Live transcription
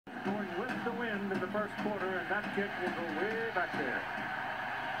going with the wind in the first quarter, and that kick will go way back there,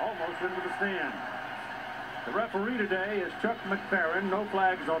 almost into the stand. The referee today is Chuck McFerrin. No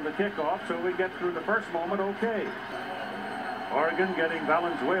flags on the kickoff, so we get through the first moment okay. Oregon getting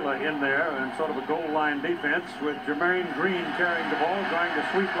Valenzuela in there in sort of a goal line defense with Jermaine Green carrying the ball, trying to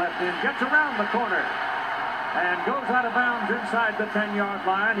sweep left in, gets around the corner and goes out of bounds inside the 10-yard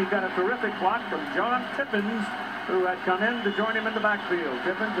line. He got a terrific block from John Tippins, who had come in to join him in the backfield.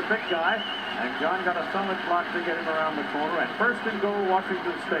 Tippins, a big guy, and John got a solid block to get him around the corner. And first and goal,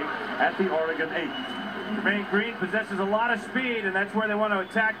 Washington State at the Oregon 8. Jermaine Green possesses a lot of speed, and that's where they want to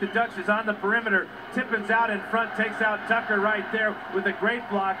attack the Ducks, is on the perimeter. Tippins out in front, takes out Tucker right there with a great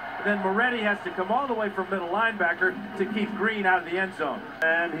block. Then Moretti has to come all the way from middle linebacker to keep Green out of the end zone.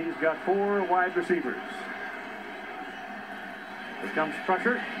 And he's got 4 wide receivers. Here comes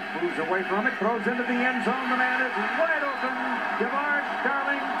pressure, moves away from it, throws into the end zone. The man is wide open. DeVard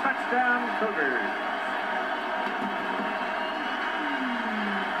Darling, touchdown Cougars.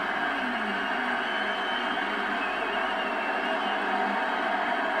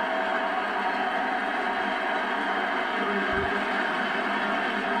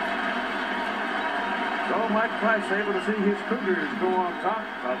 So Mike Price able to see his Cougars go on top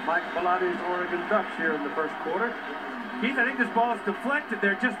of Mike Bellatti's Oregon Ducks here in the first quarter. Keith, I think this ball is deflected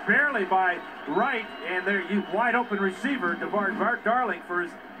there just barely by Wright, and there you wide open receiver, DeVard Darling, for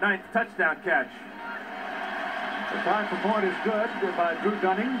his 9th touchdown catch. The time for point is good by Drew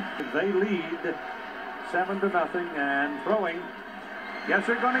Dunning. They lead 7-0 and throwing. Yes,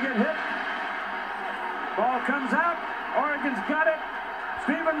 they're going to get hit. Ball comes out. Oregon's got it.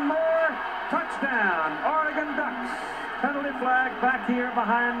 Stephen Moore, touchdown, Oregon Ducks. Penalty flag back here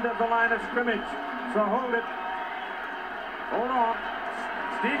behind the line of scrimmage. So hold it. Hold on.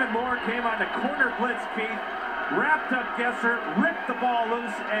 Stephen Moore came on the corner blitz, Keith, wrapped up Gesser, ripped the ball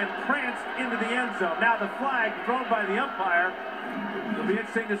loose, and pranced into the end zone. Now the flag thrown by the umpire. It'll be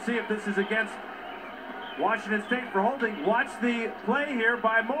interesting to see if this is against Washington State for holding. Watch the play here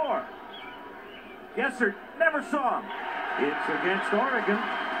by Moore. Gesser never saw him. It's against Oregon.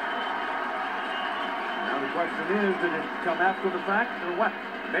 Now the question is, did it come after the fact or what?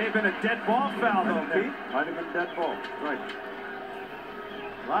 May have been a dead ball foul, though, Pete. Might have been dead ball. Right.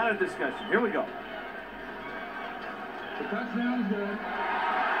 A lot of discussion. Here we go. The touchdown is good.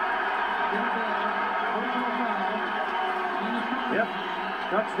 Yep.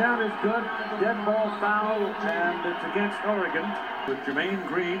 Touchdown is good. Dead ball foul, and it's against Oregon. With Jermaine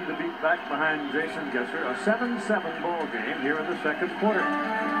Green to beat back behind Jason Gesser. A 7-7 ball game here in the second quarter.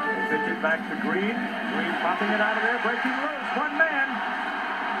 They pitch it back to Green. Green popping it out of there, breaking loose. One man.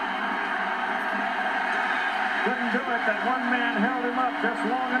 Couldn't do it. That one man held him up just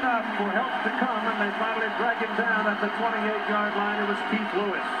long enough for help to come, and they finally drag him down at the 28-yard line. It was Keith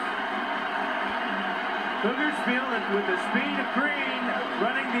Lewis. Cougars feel that with the speed of Green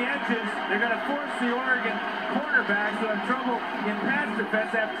running the edges, they're going to force the Oregon cornerbacks who have trouble in pass defense,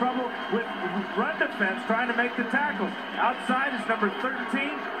 have trouble with run defense trying to make the tackles. Outside is number 13,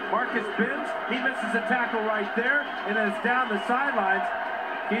 Marcus Bibbs. He misses a tackle right there, and it's down the sidelines.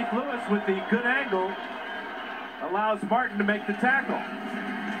 Keith Lewis with the good angle allows Martin to make the tackle.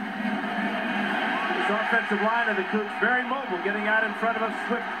 This offensive line of the Cougs very mobile, getting out in front of a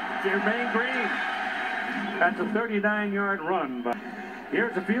swift Jermaine Green. That's a 39-yard run. But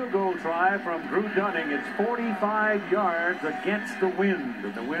here's a field goal try from Drew Dunning. It's 45 yards against the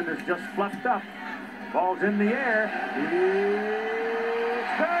wind. The wind is just fluffed up. Ball's in the air.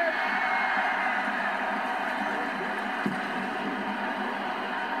 It's good.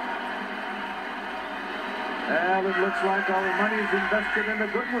 Well, it looks like our money is invested in a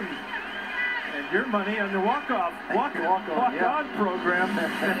good one. And your money on the walk-on program.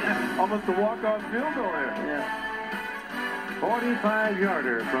 Almost a walk-off field goal there. Yeah.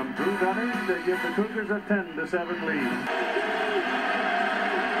 45-yarder from Drew Dunning to give the Cougars a 10-7 lead.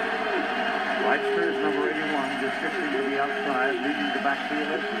 Leitster is number 81, just shifting to the outside, leading the backfield.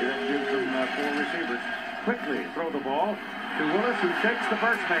 That gives them 4 receivers. Quickly throw the ball to Willis, who shakes the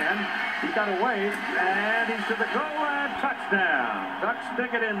first man. He got away, and he's to the goal line. Touchdown. Ducks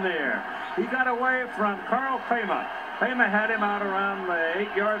stick it in there. He got away from Carl Pema. Pema had him out around the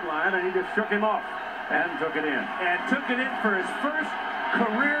 8-yard line, and he just shook him off and took it in. And took it in for his first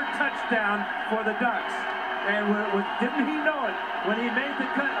career touchdown for the Ducks. And didn't he know it? When he made the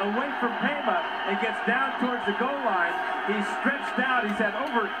cut away from Pema and gets down towards the goal line, he stretched out. He's had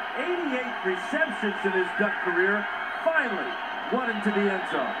over 88 receptions in his Duck career. Finally, one into the end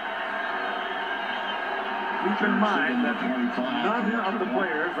zone. Keep in mind that none of the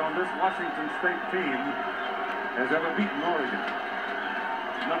players on this Washington State team has ever beaten Oregon.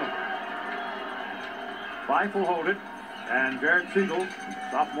 None of them. Fife will hold it, and Jared Siegel,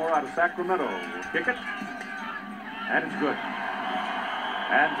 sophomore out of Sacramento, will kick it, and it's good.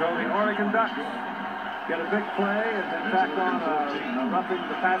 And so the Oregon Ducks get a big play and then tack on a roughing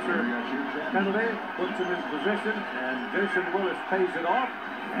the passer penalty, puts him in position, and Jason Willis pays it off,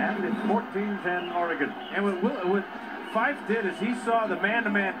 and it's 14-10 Oregon. And what Fife did is he saw the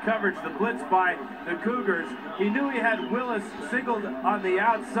man-to-man coverage, the blitz by the Cougars. He knew he had Willis singled on the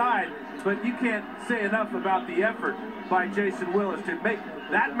outside, but you can't say enough about the effort by Jason Willis to make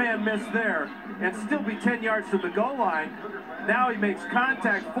that man miss there and still be 10 yards from the goal line. Now he makes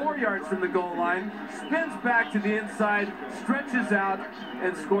contact 4 yards from the goal line, spins back to the inside, stretches out,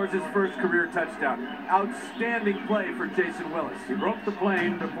 and scores his first career touchdown. Outstanding play for Jason Willis. He broke the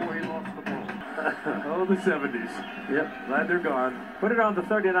plane before he lost the ball. Oh, the 70s. Yep, glad they're gone. Put it on the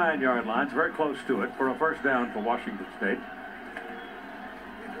 39-yard line. It's very close to it for a first down for Washington State.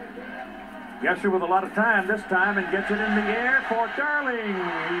 Gesser with a lot of time this time and gets it in the air for Darling.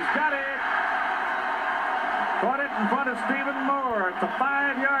 He's got it. Caught it in front of Stephen Moore at the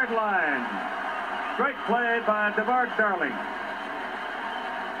 5-yard line. Great play by DeVard Darling.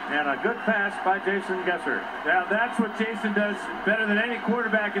 And a good pass by Jason Gesser. Now that's what Jason does better than any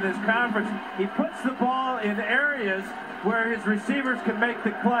quarterback in this conference. He puts the ball in areas where his receivers can make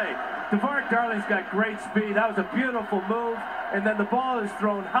the play. DeVard Darling's got great speed. That was a beautiful move. And then the ball is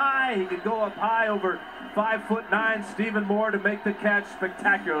thrown high. He can go up high over 5'9" Stephen Moore to make the catch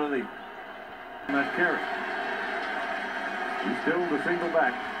spectacularly. That carry. He's still the single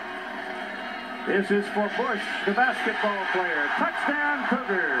back. This is for Bush, the basketball player. Touchdown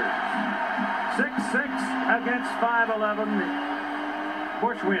Cougars. 6-6 against 5'11".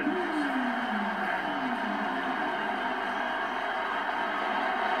 Bush wins.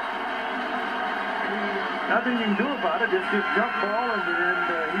 Nothing you can do about it. Just get jump ball and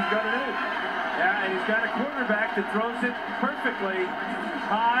he's got an edge. Yeah, and he's got a quarterback that throws it perfectly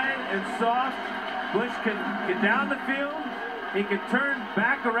high and soft. Bush can get down the field. He can turn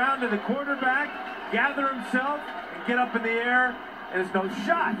back around to the quarterback, gather himself, and get up in the air. And it's no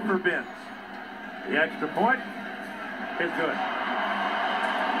shot for Binns. The extra point is good.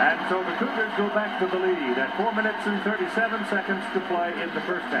 And so the Cougars go back to the lead at 4 minutes and 37 seconds to play in the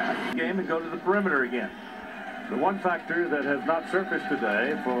first half. Game and go to the perimeter again. The one factor that has not surfaced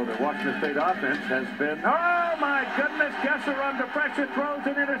today for the Washington State offense has been, oh my goodness, Gesser under pressure, throws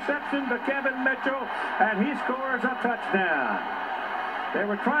an interception to Kevin Mitchell, and he scores a touchdown. They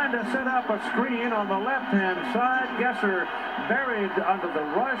were trying to set up a screen on the left-hand side. Gesser buried under the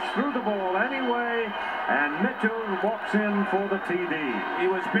rush, threw the ball anyway, and Mitchell walks in for the TD. He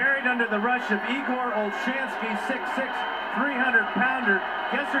was buried under the rush of Igor Olshansky, 6'6", 300-pounder.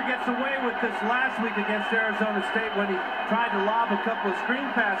 Gesser gets away with this last week against Arizona State when he tried to lob a couple of screen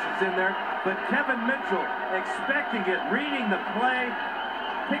passes in there. But Kevin Mitchell, expecting it, reading the play,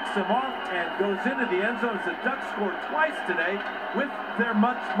 picks him off and goes into the end zone. The Ducks scored twice today with their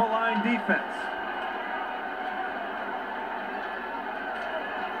much maligned defense.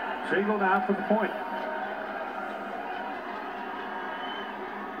 Siegel now for the point.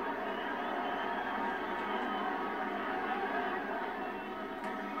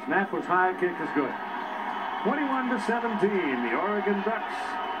 Snap was high, kick is good. 21-17. The Oregon Ducks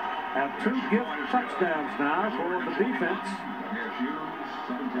have 2 gift touchdowns now for the defense.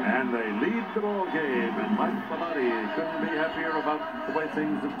 And they lead the ball game. And Mike Bellotti couldn't be happier about the way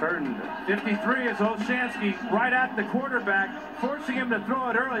things have turned. 53 is Olshansky right at the quarterback, forcing him to throw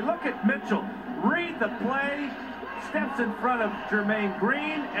it early. Look at Mitchell. Read the play. Steps in front of Jermaine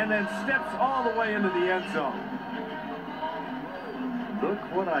Green and then steps all the way into the end zone. Look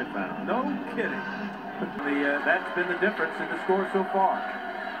what I found. No kidding. That's been the difference in the score so far.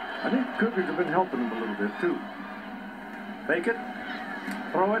 I think the Cougars have been helping them a little bit, too. Fake it.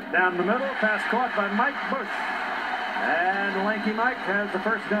 Throw it down the middle. Pass caught by Mike Bush. And Lanky Mike has the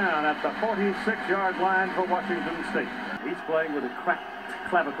first down at the 46-yard line for Washington State. He's playing with a cracked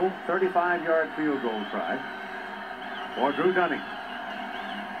clavicle. 35-yard field goal try for Drew Gunning.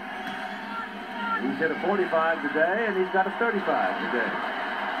 He's hit a 45 today, and he's got a 35 today.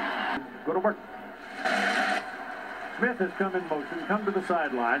 Go to work. Smith has come in motion, come to the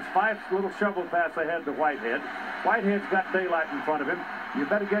sidelines. Fife's little shovel pass ahead to Whitehead. Whitehead's got daylight in front of him. You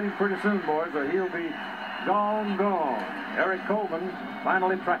better get him pretty soon, boys, or he'll be gone. Eric Coleman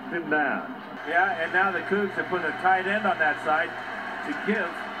finally tracked him down. Yeah, and now the Cougs have put a tight end on that side to give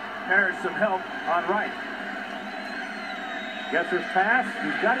Harris some help on right. Gesser's pass.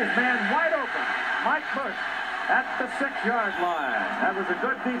 He's got his man wide open. Mike Bush at the 6-yard line. That was a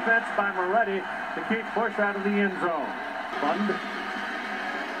good defense by Moretti to keep Bush out of the end zone. Fund.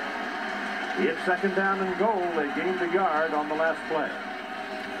 It's second down and goal. They gained a yard on the last play.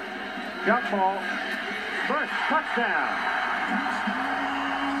 Jump ball. First touchdown.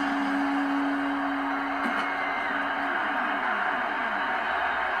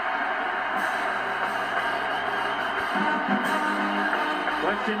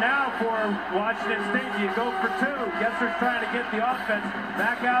 Question now for Washington State. You go for two. Gesser's trying to get the offense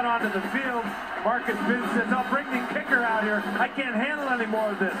back out onto the field. Marcus Binns says, I'll bring the kicker out here. I can't handle any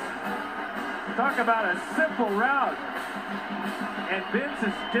more of this. Talk about a simple route. And Binns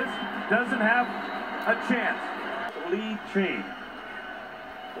just doesn't have a chance. Lead change.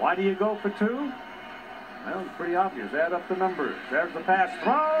 Why do you go for two? Well, it's pretty obvious. Add up the numbers. There's the pass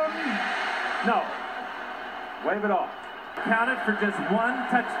thrown. No. Wave it off. Counted for just one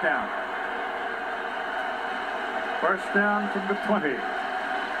touchdown. First down from the 20.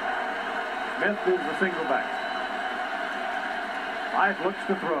 Smith is the single back. Five looks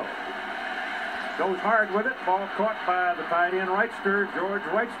to throw. Goes hard with it. Ball caught by the tight end Wrightster, George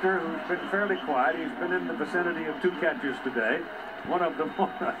Wrightster, who's been fairly quiet. He's been in the vicinity of two catches today. One of them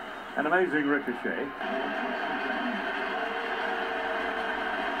an amazing ricochet.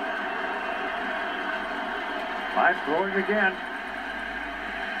 Five throwing again.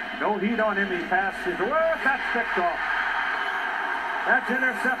 No heat on him. He passes. Well, that's picked off. That's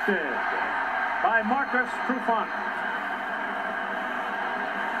intercepted by Marcus Trufant.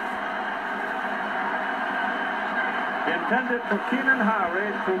 Intended for Keenan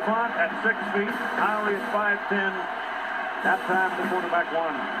Howry. Trufant at 6 feet. Howry at 5'10". That time the quarterback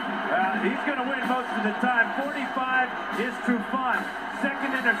won. He's going to win most of the time. 45 is Trufant.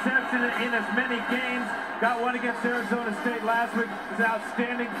 Second interception in as many games. Got one against Arizona State last week. It's an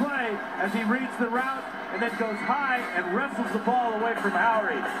outstanding play as he reads the route and then goes high and wrestles the ball away from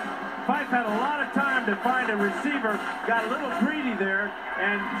Howry. Fife had a lot of time to find a receiver. Got a little greedy there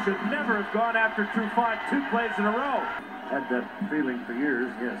and should never have gone after Trufant 2 plays in a row. Had that feeling for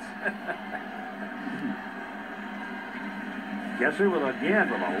years, yes. Gesser with a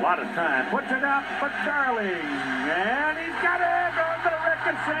lot of time. Puts it up for Darling. And he's got it on the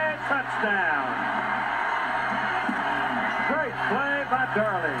ricochet. Touchdown. Great play by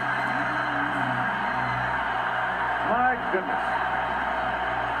Darling. My goodness.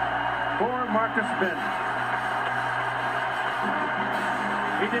 For Marcus Binns.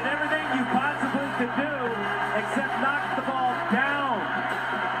 He did everything you possibly could do except knock the ball down.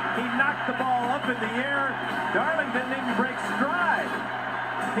 He knocked the ball up in the air. Darling didn't even break stride.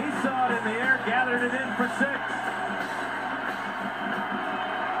 He saw it in the air, gathered it in for 6.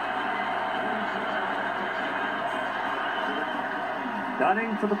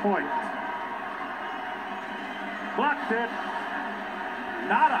 Dunning for the point. Blocked it.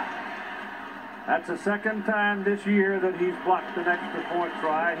 Nada. That's the second time this year that he's blocked an extra point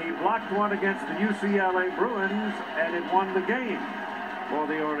try. He blocked one against the UCLA Bruins, and it won the game for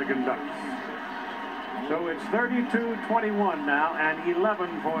the Oregon Ducks. So it's 32-21 now, an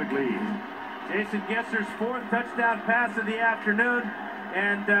 11-point lead. Jason Gesser's 4th touchdown pass of the afternoon,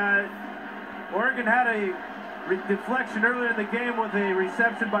 and Oregon had a deflection earlier in the game with a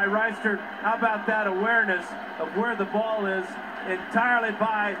reception by Wrightster. How about that awareness of where the ball is entirely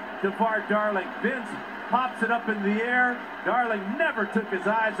by DeVar Darling. Binns pops it up in the air. Darling never took his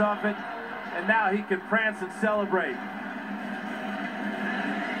eyes off it, and now he can prance and celebrate.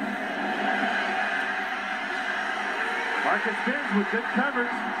 Marcus Binns with good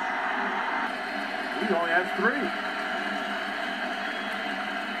coverage. He only has 3.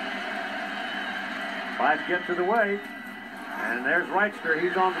 Five gets it away. And there's Wrightster.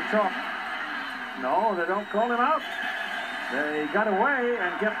 He's on the chalk. No, they don't call him out. They got away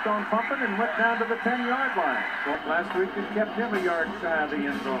and kept on pumping and went down to the 10-yard line. Well, last week it kept him a yard shy of the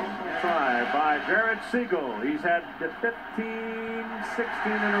end zone. Try by Jared Siegel. He's had 15,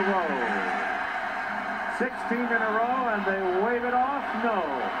 16 in a row. 16 in a row, and they wave it off. No,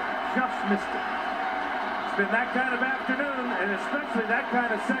 just missed it. It's been that kind of afternoon, and especially that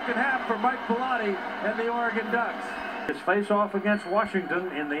kind of second half for Mike Bellotti and the Oregon Ducks. His face-off against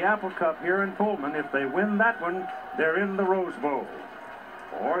Washington in the Apple Cup here in Pullman. If they win that one, they're in the Rose Bowl.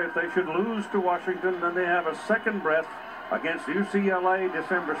 Or if they should lose to Washington, then they have a second breath against UCLA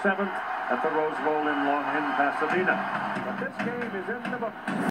December 7th at the Rose Bowl in Pasadena. But this game is in the book.